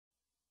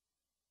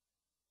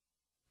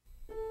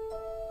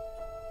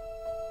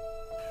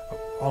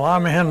Well,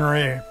 I'm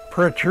Henry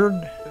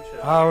Prichard.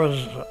 I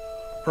was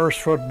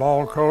first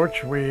football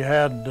coach. We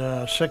had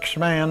a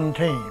six-man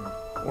team.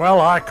 Well,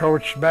 I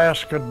coached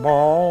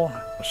basketball,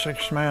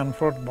 six-man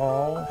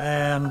football,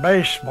 and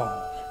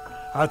baseball.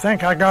 I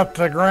think I got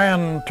the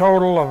grand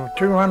total of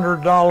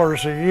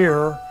 $200 a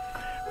year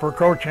for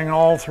coaching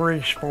all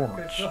three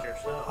sports.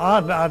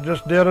 I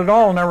just did it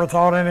all, never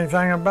thought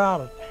anything about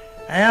it.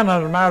 And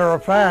as a matter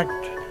of fact,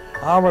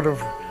 I would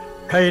have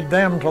paid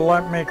them to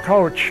let me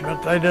coach,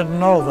 but they didn't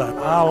know that.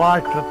 I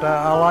liked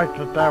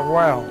it that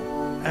well.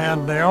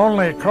 And the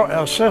only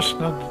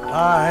assistant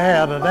I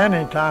had at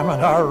any time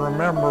that I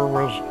remember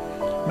was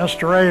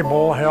Mr.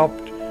 Abel.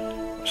 Helped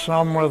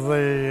some with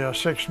the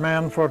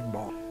six-man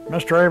football.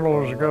 Mr. Abel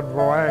was a good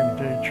ag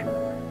teacher.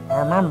 I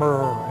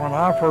remember when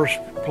I first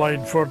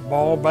played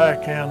football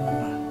back in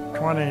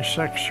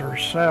 26 or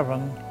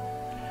 7,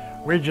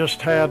 we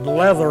just had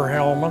leather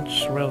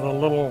helmets with a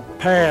little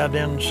pad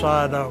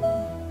inside of them.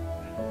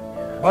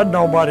 But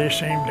nobody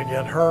seemed to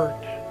get hurt.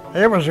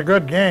 It was a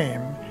good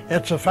game.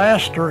 It's a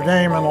faster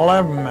game in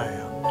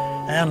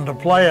 11-man. And to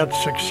play it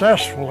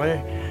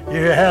successfully,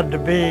 you had to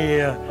be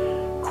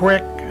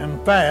quick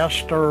and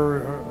fast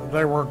or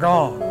they were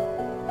gone.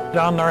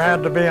 Down there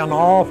had to be an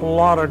awful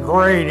lot of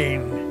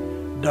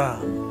grading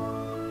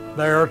done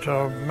there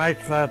to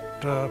make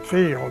that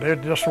field.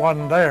 It just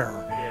wasn't there.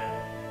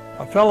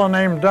 A fellow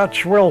named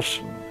Dutch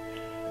Wilson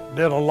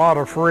did a lot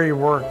of free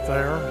work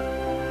there.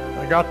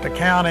 They got the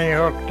county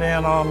hooked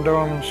in on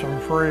doing some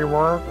free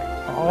work.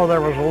 Oh,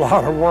 there was a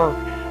lot of work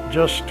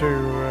just to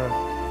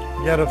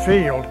get a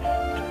field.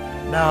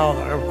 Now,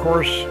 of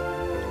course,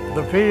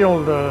 the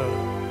field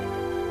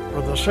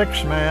for the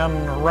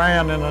six-man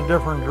ran in a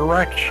different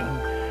direction.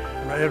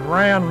 It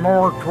ran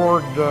more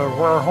toward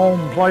where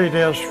home plate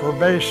is for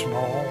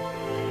baseball,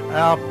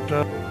 out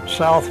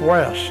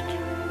southwest.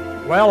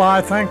 Well,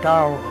 I think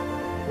I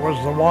was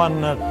the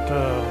one that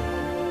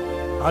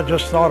I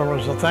just thought it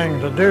was a thing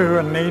to do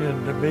and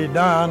needed to be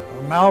done.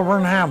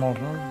 Malvern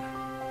Hamilton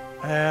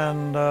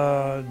and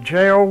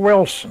J.O.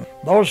 Wilson,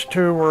 those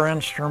two were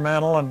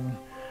instrumental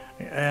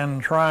in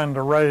trying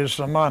to raise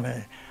the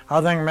money.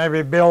 I think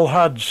maybe Bill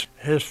Hudson,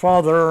 his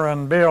father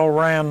and Bill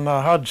ran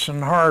the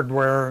Hudson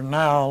Hardware.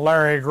 Now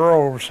Larry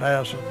Groves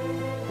has it.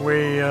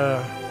 We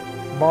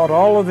bought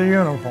all of the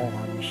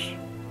uniforms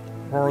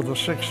for the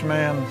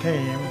six-man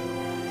team.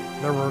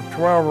 There were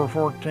 12 or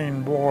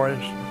 14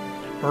 boys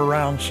for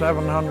around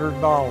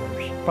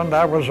 $700. And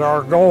that was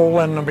our goal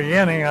in the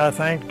beginning, I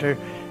think, to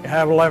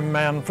have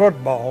 11-man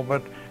football.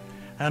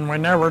 And we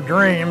never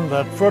dreamed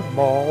that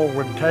football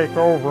would take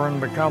over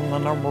and become the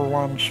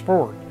 #1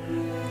 sport.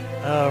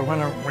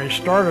 When we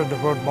started the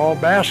football,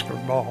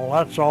 basketball,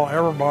 that's all,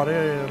 everybody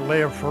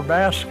lived for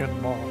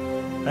basketball.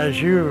 As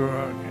you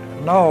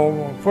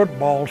know,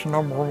 football's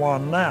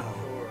 #1 now.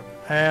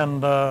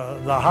 And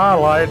the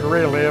highlight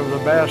really of the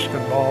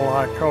basketball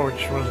I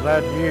coached was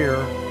that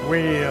year.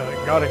 We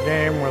got a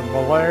game with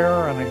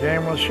Bellaire and a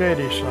game with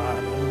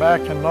Shadyside. And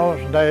back in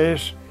those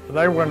days,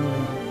 they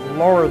wouldn't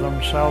lower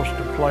themselves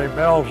to play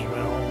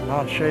Beallsville,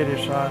 not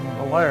Shadyside and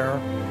Bellaire.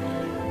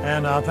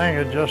 And I think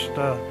it just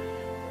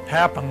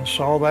happened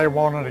so they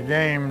wanted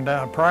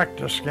a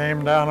practice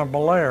game down at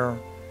Bellaire.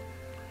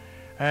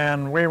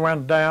 And we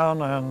went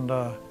down and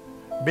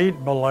beat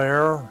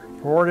Bellaire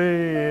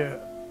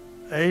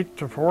 48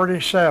 to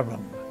 47.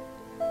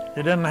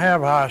 You didn't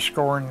have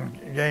high-scoring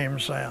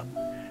games then.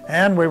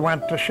 And we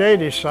went to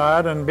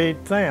Shadyside and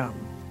beat them.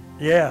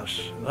 Yes,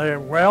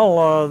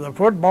 the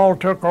football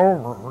took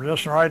over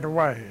just right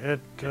away.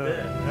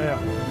 Yeah.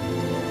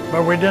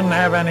 But we didn't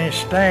have any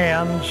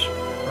stands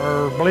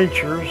or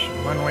bleachers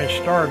when we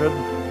started,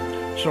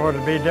 so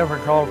it'd be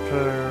difficult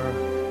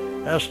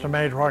to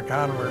estimate what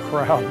kind of a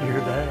crowd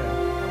you'd have.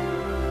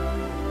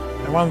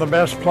 And one of the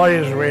best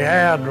plays we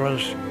had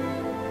was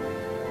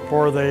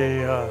for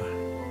the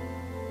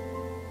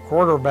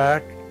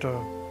quarterback to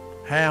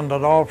hand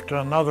it off to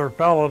another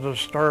fellow to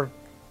start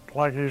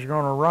like he's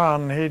going to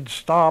run. He'd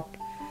stop,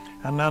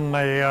 and then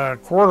the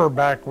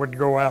quarterback would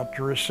go out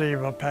to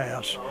receive a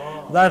pass.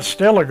 That's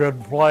still a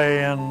good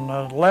play in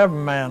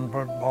 11-man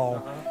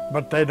football,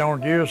 but they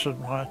don't use it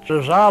much.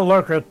 As I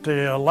look at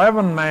the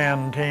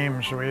 11-man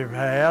teams we've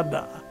had,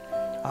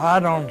 I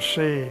don't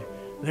see,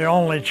 the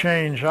only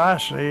change I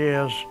see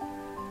is,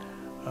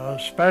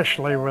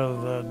 especially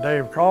with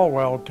Dave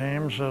Caldwell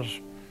teams, is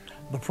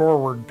the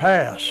forward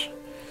pass.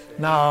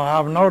 Now,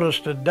 I've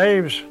noticed that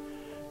Dave's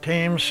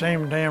teams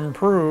seem to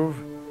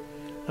improve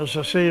as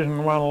the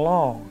season went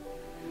along.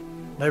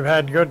 They've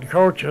had good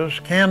coaches.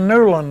 Ken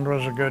Newland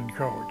was a good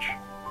coach.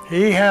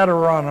 He had a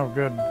run of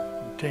good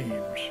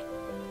teams.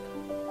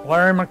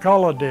 Larry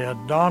McCullough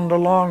did. Don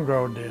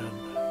DeLongo did.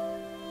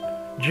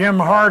 Jim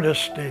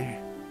Hardesty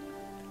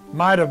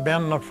might have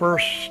been the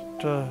first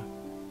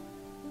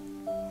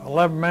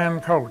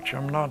 11-man coach.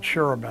 I'm not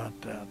sure about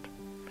that.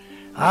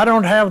 I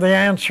don't have the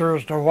answer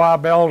as to why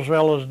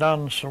Beallsville has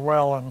done so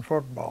well in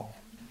football.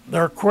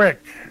 They're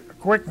quick.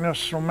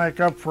 Quickness will make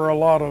up for a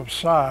lot of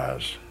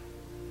size,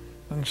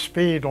 and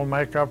speed will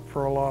make up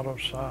for a lot of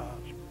size.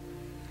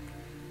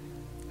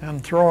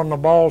 And throwing the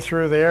ball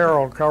through the air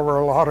will cover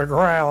a lot of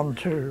ground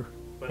too.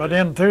 But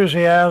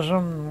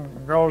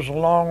enthusiasm goes a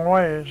long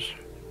ways.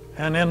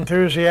 And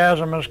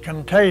enthusiasm is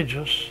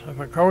contagious. If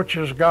a coach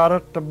has got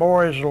it, the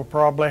boys will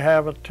probably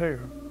have it too.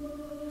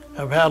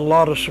 I've had a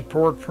lot of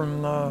support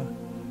from the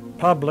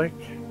public.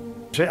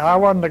 See, I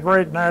wasn't a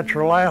great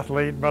natural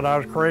athlete, but I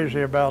was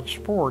crazy about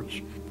sports.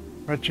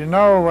 But you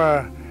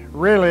know,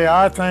 really,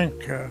 I think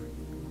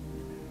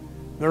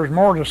there's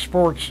more to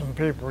sports than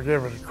people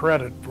give it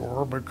credit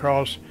for,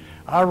 because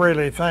I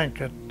really think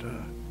that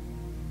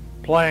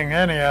playing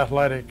any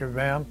athletic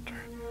event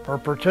or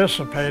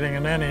participating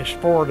in any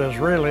sport is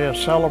really a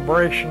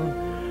celebration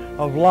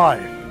of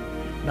life.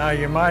 Now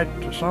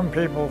some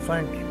people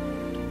think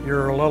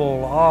you're a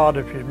little odd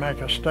if you make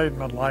a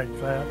statement like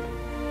that,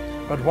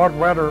 but what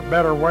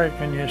better way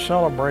can you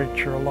celebrate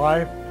your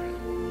life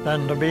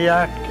than to be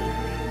active?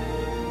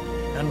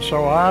 And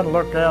so I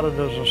look at it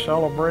as a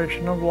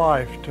celebration of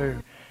life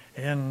to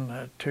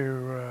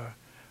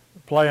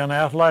play an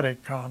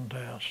athletic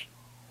contest.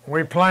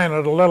 We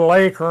planted a little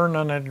acorn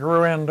and it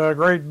grew into a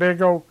great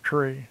big oak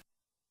tree.